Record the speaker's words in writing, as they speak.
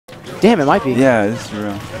Damn, it might be. Yeah, this is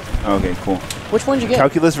real. Okay, cool. Which one did you get?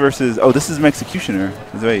 Calculus versus... Oh, this is Mexicutioner.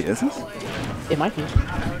 Wait, is this? It might be.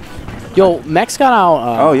 Yo, Mex got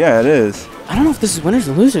out... oh, yeah, it is. I don't know if this is winners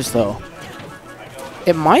and losers, though.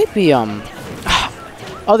 It might be...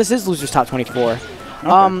 Oh, this is losers top 24.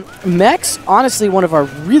 Okay. Mex, honestly, one of our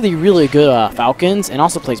really, really good Falcons, and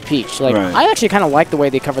also plays Peach. Like, I actually kind of like the way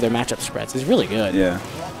they cover their matchup spreads. It's really good. Yeah.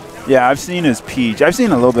 Yeah, I've seen his Peach. I've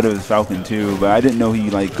seen a little bit of his Falcon, too, but I didn't know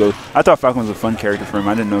he, like, goes... I thought Falcon was a fun character for him.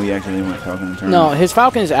 I didn't know he actually went Falcon in tournament. No, his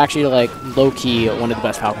Falcon is actually, like, low-key one of the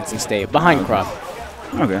best Falcons in state, behind Krupp.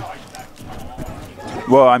 Okay.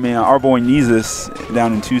 Well, I mean, our boy Neezus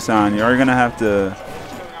down in Tucson, you're going to have to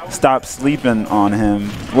stop sleeping on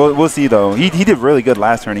him. We'll see, though. He did really good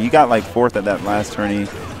last tourney. He got, like, 4th at that last tourney,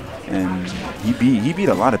 and he beat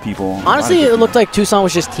a lot of people. Honestly, it looked like Tucson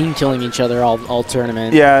was just team killing each other all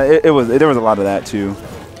tournament. Yeah, there was a lot of that too.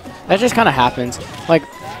 That just kind of happens. Like,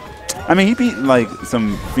 I mean, he beat like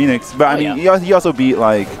some Phoenix, but I mean, he also beat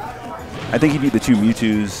like, I think he beat the 2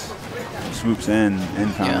 Mewtwo's, Swoops and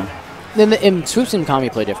Kami. Yeah. Then Swoops and Kami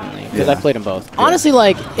play differently because I played them both. Yeah. Honestly,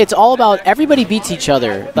 like, it's all about everybody beats each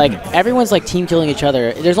other. Like, everyone's like team killing each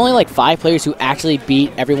other. There's only like 5 players who actually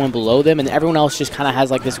beat everyone below them, and everyone else just kind of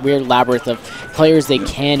has like this weird labyrinth of players they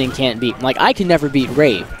can and can't beat. Like, I can never beat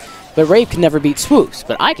Rave, but Rave can never beat Swoops,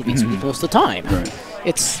 but I can beat Swoops most of the time. Right.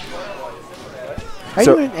 It's... How are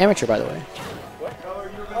you doing amateur, by the way?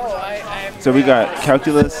 So we got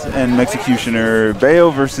Calculus and Mexicutioner, Bayo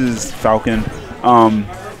versus Falcon.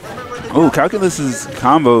 Oh, Calculus's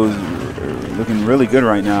combos are looking really good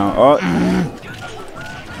right now. Oh,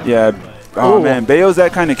 yeah. Oh, man. Bayo's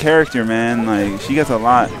that kind of character, man. Like, she gets a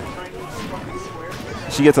lot.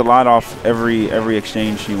 She gets a lot off every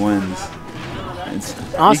exchange she wins.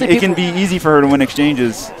 Honestly, it can be easy for her to win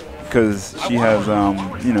exchanges because she has,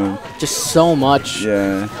 you know. Just so much.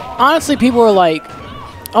 Yeah. Honestly, people are like,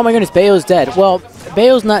 oh, my goodness, Bayo's dead. Well,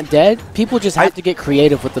 Bayo's not dead. People just have to get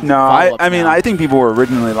creative with the I mean, I think people were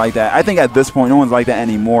originally like that. I think at this point, no one's like that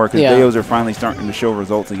anymore because Bayos are finally starting to show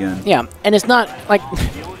results again. Yeah, and it's not, like,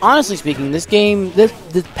 honestly speaking, this game,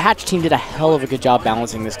 the patch team did a hell of a good job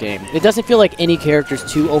balancing this game. It doesn't feel like any character's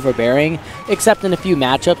too overbearing, except in a few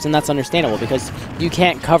matchups, and that's understandable because you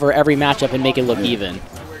can't cover every matchup and make it look even.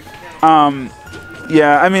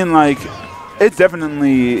 Yeah, I mean, like, it's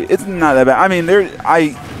definitely, it's not that bad. I mean,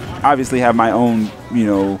 I obviously have my own, you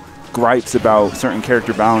know, gripes about certain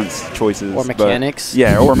character balance choices. Or mechanics.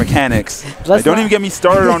 Or mechanics. Like, don't even get me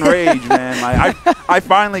started on Rage, man. Like, I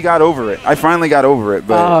finally got over it.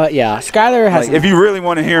 But yeah, Skylar has... Like, if you really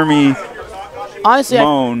want to hear me honestly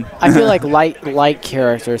moan... I feel like light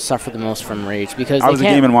characters suffer the most from Rage because I was a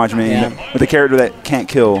Game & Watch man with a character that can't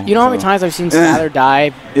kill. You know how many times I've seen Skylar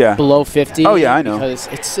die below 50? Oh, yeah, I know. Because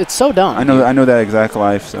it's so dumb. I know that exact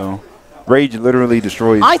life, so... Rage literally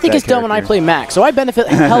destroys. I think it's dumb when I play Max, so I benefit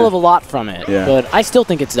a hell of a lot from it. Yeah. But I still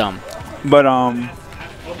think it's dumb. But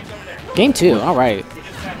Game 2, all right.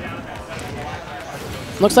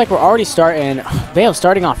 Looks like we're already starting. Bayo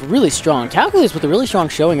starting off really strong. Calculus with a really strong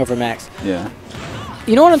showing over Max. Yeah.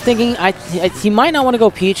 You know what I'm thinking? He might not want to go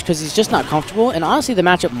Peach because he's just not comfortable, and honestly, the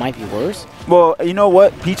matchup might be worse. Well, you know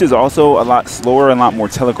what? Peach is also a lot slower and a lot more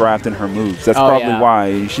telegraphed in her moves. That's probably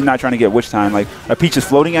why she's not trying to get witch time. Like, if Peach is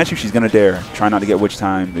floating at you, she's going to dare. Try not to get witch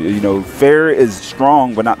time. You know, Fair is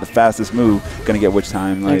strong, but not the fastest move. Going to get witch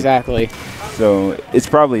time. Like, exactly. So it's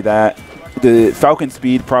probably that. The Falcon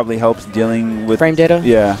speed probably helps dealing with... Frame data?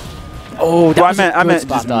 Yeah. Oh, that I meant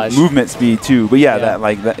just dodge. Movement speed, too. But yeah,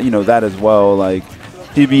 that, you know, that as well. Like...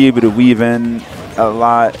 He'd be able to weave in a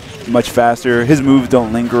lot much faster. His moves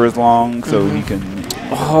don't linger as long, so he can...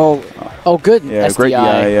 Oh, good. Yeah, SDI. great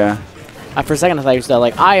DI, yeah. For a second, I thought you said,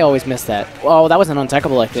 like, I always miss that. Oh, that wasn't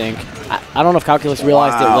untechable, I think. I don't know if Calculus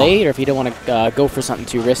realized it late or if he didn't want to go for something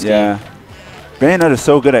too risky. Yeah. Bayonetta is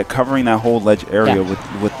so good at covering that whole ledge area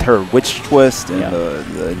with her Witch Twist and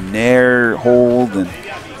the Nair hold. And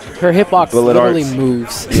her hitbox literally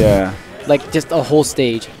moves. Yeah. Like, just a whole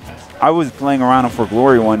stage. I was playing around for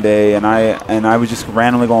Glory one day, and I was just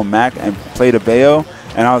randomly going Mac and played a Bayo,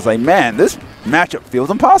 and I was like, man, this matchup feels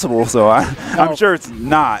impossible. So I'm sure it's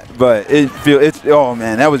not, but oh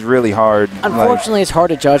man, that was really hard. Unfortunately, it's hard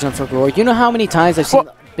to judge on for Glory. You know how many times I've seen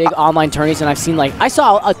big online tourneys, and I've seen, like, I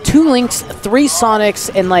saw 2 Links, 3 Sonics,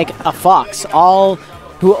 and like a Fox, all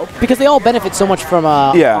because they all benefit so much from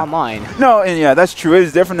online. No, and yeah, that's true.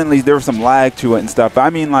 It's definitely, there was some lag to it and stuff. But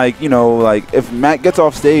I mean, like, you know, like if Mac gets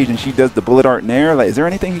off stage and she does the bullet art Nair, like, is there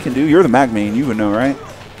anything he can do? You're the Mac main, you would know, right?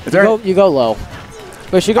 You go low.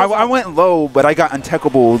 But I went low, but I got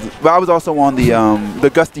untechable. But I was also on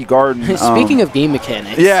the Gusty Garden. Speaking of game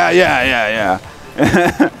mechanics. Yeah.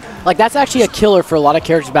 Like, that's actually a killer for a lot of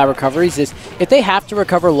characters with bad recoveries, is if they have to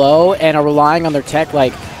recover low and are relying on their tech,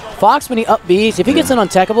 like, Fox, when he up Bs, if he gets an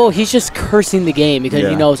untechable, he's just cursing the game because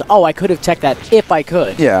he knows, oh, I could have teched that if I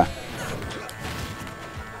could. Yeah.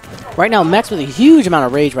 Right now, Mex with a huge amount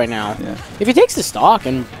of rage right now. Yeah. If he takes the stock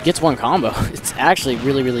and gets one combo, it's actually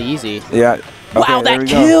really, really easy. Yeah. Okay, wow, that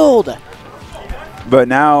killed! But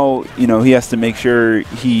now, you know, he has to make sure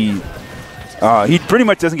he pretty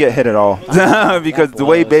much doesn't get hit at all. Because the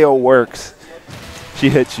way Bayo works, she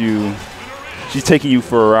hits you, she's taking you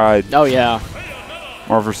for a ride. Oh, yeah.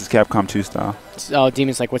 Or versus Capcom 2 style. Oh,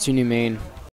 Demon's like, what's your new main?